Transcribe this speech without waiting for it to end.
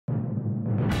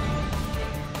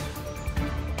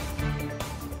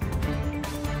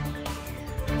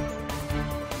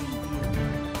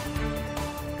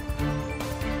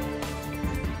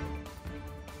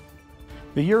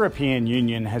The European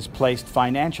Union has placed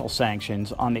financial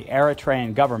sanctions on the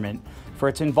Eritrean government for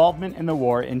its involvement in the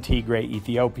war in Tigray,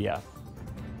 Ethiopia.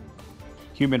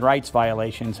 Human rights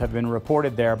violations have been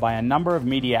reported there by a number of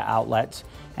media outlets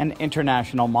and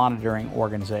international monitoring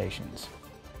organizations.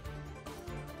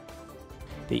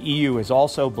 The EU has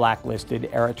also blacklisted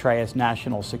Eritrea's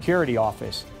National Security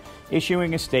Office,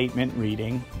 issuing a statement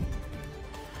reading,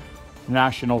 "The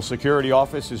National Security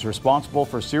Office is responsible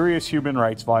for serious human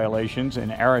rights violations in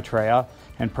Eritrea,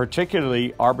 and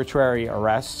particularly arbitrary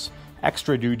arrests,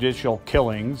 extrajudicial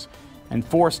killings, and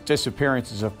forced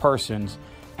disappearances of persons,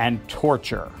 and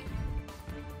torture."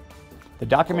 The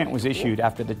document was issued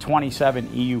after the 27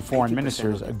 EU foreign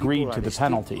ministers agreed to the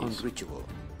penalties.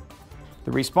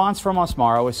 The response from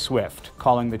Asmara was swift,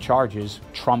 calling the charges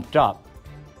trumped up.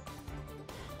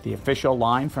 The official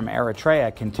line from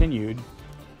Eritrea continued,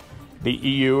 "The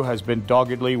EU has been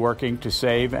doggedly working to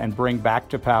save and bring back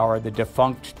to power the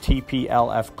defunct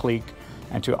TPLF clique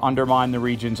and to undermine the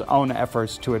region's own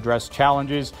efforts to address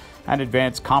challenges and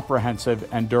advance comprehensive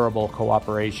and durable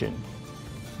cooperation.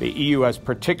 The EU has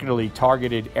particularly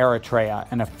targeted Eritrea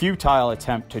in a futile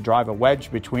attempt to drive a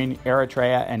wedge between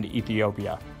Eritrea and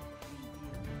Ethiopia."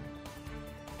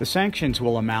 The sanctions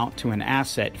will amount to an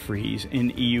asset freeze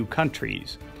in EU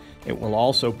countries. It will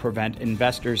also prevent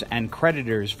investors and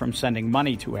creditors from sending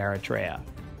money to Eritrea.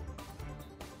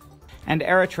 And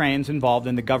Eritreans involved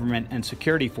in the government and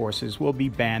security forces will be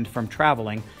banned from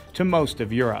traveling to most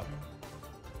of Europe.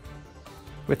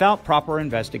 Without proper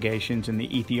investigations in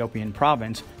the Ethiopian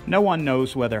province, no one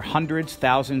knows whether hundreds,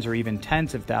 thousands, or even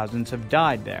tens of thousands have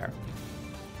died there.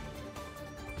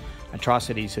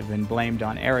 Atrocities have been blamed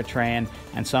on Eritrean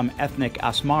and some ethnic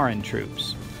Asmaran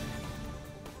troops.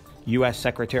 U.S.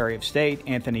 Secretary of State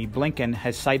Anthony Blinken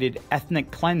has cited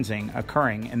ethnic cleansing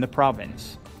occurring in the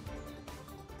province.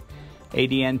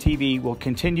 ADN TV will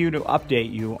continue to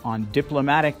update you on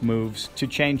diplomatic moves to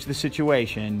change the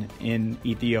situation in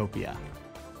Ethiopia.